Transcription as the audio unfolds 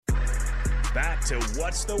back to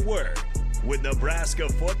What's the Word with Nebraska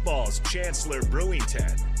football's Chancellor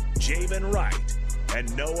Brewington, Javen Wright,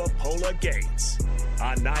 and Noah Pola Gates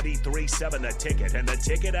on 93.7 The Ticket and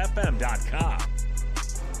theticketfm.com.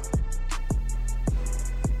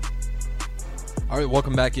 All right,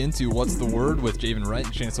 welcome back into What's the Word with Javen Wright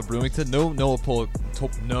and Chancellor Brewington. No Noah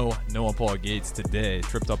Pola Gates today.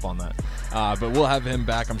 Tripped up on that. But we'll have him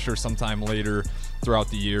back, I'm sure, sometime later throughout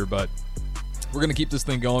the year. But we're going to keep this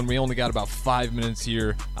thing going. We only got about 5 minutes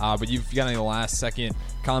here. But if you've got any last-second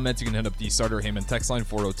comments, you can hit up the Starter Heyman text line,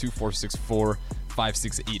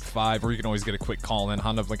 402-464-5685. Or you can always get a quick call in.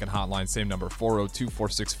 Honda of Lincoln hotline, same number,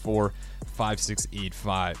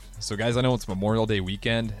 402-464-5685. So, guys, I know it's Memorial Day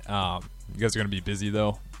weekend. You guys are going to be busy,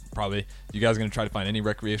 though, probably. You guys going to try to find any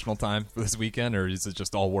recreational time for this weekend, or is it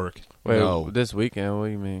just all work? Wait, no. This weekend? What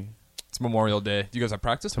do you mean? It's Memorial Day. Do you guys have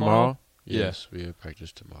practice tomorrow? Yes, we have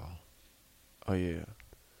practice tomorrow. Oh, yeah.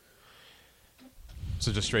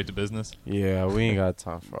 So just straight to business? Yeah, we ain't got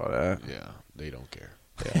time for all that. Yeah, they don't care.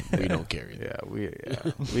 Yeah, we don't care either.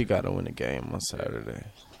 We got to win a game on Saturday.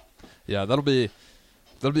 Yeah, that'll be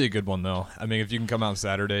a good one, though. I mean, if you can come out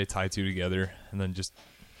Saturday, tie two together, and then just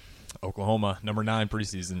Oklahoma, number 9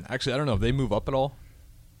 preseason. Actually, I don't know if they move up at all.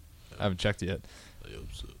 I haven't checked yet. I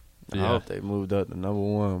hope so. I hope they moved up to number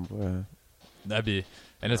 1, boy. That'd be,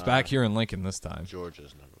 and it's back here in Lincoln this time.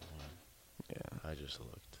 Georgia's number 1. Yeah, I just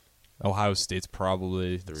looked. Ohio State's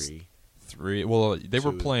probably 3. Well, they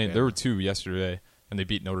were playing. Yeah. There were 2 yesterday, and they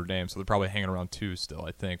beat Notre Dame, so they're probably hanging around 2 still.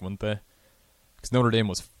 I think, wouldn't they? Because Notre Dame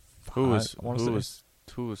was 5. Who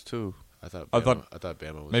was 2? I thought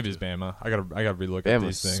Bama was maybe 2. it's Bama. I gotta relook at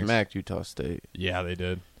these things. Bama smacked Utah State. Yeah, they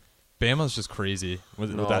did. Bama's just crazy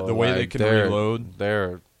with No, that, the way they can reload.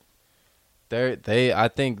 I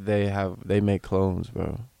think they make clones,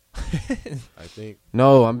 bro. I think.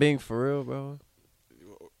 No, I'm being for real, bro.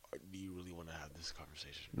 Do you really want to have this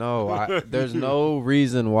conversation? No, there's no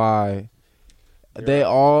reason why.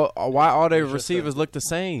 All their receivers look the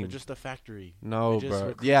same. They're just a factory. No, they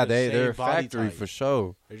bro. Yeah, they're a factory type. for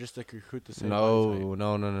sure. They're just like recruit the same. No.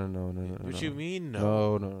 What you mean?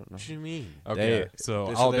 No. What you mean? Okay,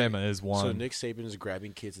 so Alabama is 1. So Nick Saban is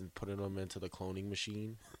grabbing kids and putting them into the cloning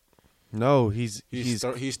machine. No, he's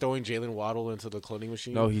throwing Jalen Waddle into the cloning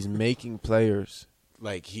machine. No, he's making players.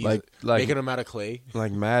 Like he's like making them out of clay.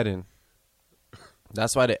 Like Madden.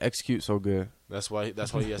 That's why they execute so good. That's why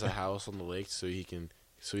he has a house on the lake so he can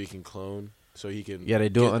clone. So he can. Yeah, they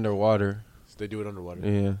do it underwater. They do it underwater.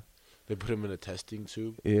 Yeah. They put him in a testing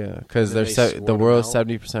tube. Yeah, because the world's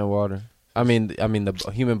 70% water. I mean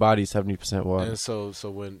the human body is 70% water. And so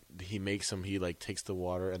when he makes them, he like takes the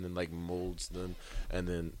water and then like molds them and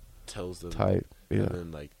then tells them type. Yeah. And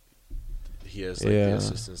then like he has like the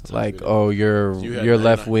assistants type like, it. oh, you're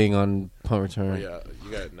left wing on punt return. Oh, yeah,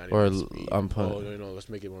 you got 94 speed. On punt. Oh no, let's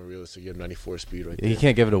make it more realistic. You have 94 speed right He there.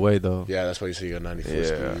 can't give it away though. Yeah, that's why you say you got 94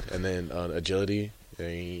 speed. And then agility,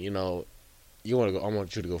 you want to go. I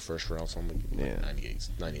want you to go first round, so I'm like 98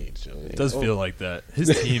 agility. It does feel like that. His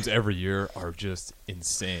teams every year are just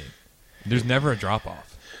insane. There's never a drop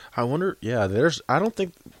off. I wonder. Yeah, I don't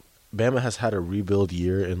think Bama has had a rebuild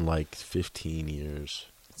year in like 15 years.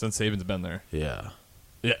 Since Saban's been there. Yeah.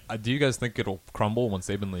 Yeah. Do you guys think it'll crumble when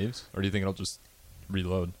Saban leaves? Or do you think it'll just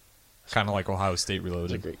reload? Kind of like Ohio State reloaded.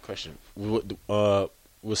 That's a great question. Was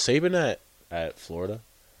Saban at Florida?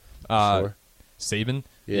 Saban?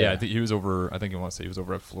 Yeah, I think he was over. I think he wants to say he was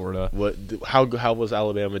over at Florida. How was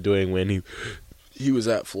Alabama doing when he was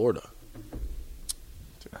at Florida?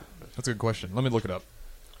 That's a good question. Let me look it up.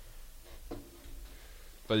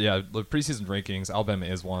 But yeah, the preseason rankings: Alabama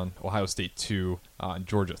is 1, Ohio State 2, and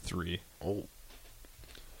Georgia 3. Oh.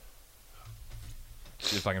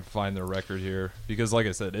 See if I can find their record here, because like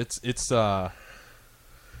I said, it's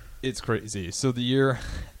crazy. So the year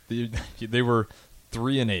they were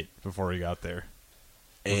 3-8 before he got there.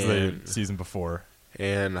 And the season before.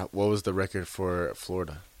 And what was the record for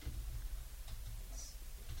Florida?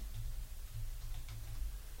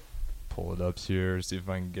 Pull it up here, see if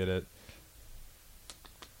I can get it.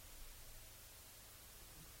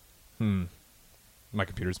 My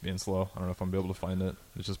computer's being slow. I don't know if I'm going to be able to find it.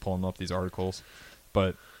 It's just pulling up these articles.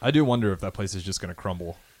 But I do wonder if that place is just going to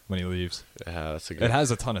crumble when he leaves. Yeah, it has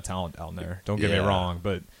a ton of talent down there. Don't get me wrong.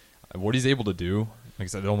 But what he's able to do, like I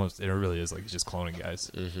said, it really is like he's just cloning guys.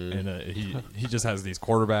 Mm-hmm. And he just has these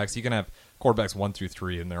quarterbacks. He can have quarterbacks 1 through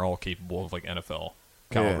 3, and they're all capable of like NFL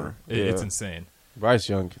caliber. It's insane. Bryce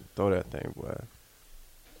Young can throw that thing, boy.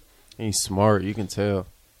 He's smart. You can tell.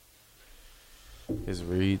 His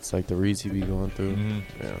reads, like the reads he be going through.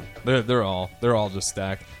 Mm-hmm. Yeah, they're all just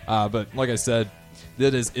stacked. But like I said,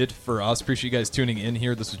 that is it for us. Appreciate you guys tuning in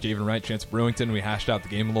here. This was Javen Wright, Chancellor Brewington. We hashed out the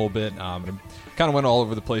game a little bit. Kind of went all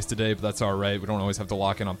over the place today, but that's all right. We don't always have to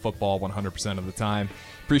lock in on football 100% of the time.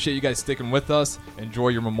 Appreciate you guys sticking with us. Enjoy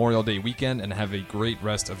your Memorial Day weekend and have a great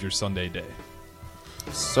rest of your Sunday day.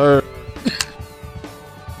 Sir.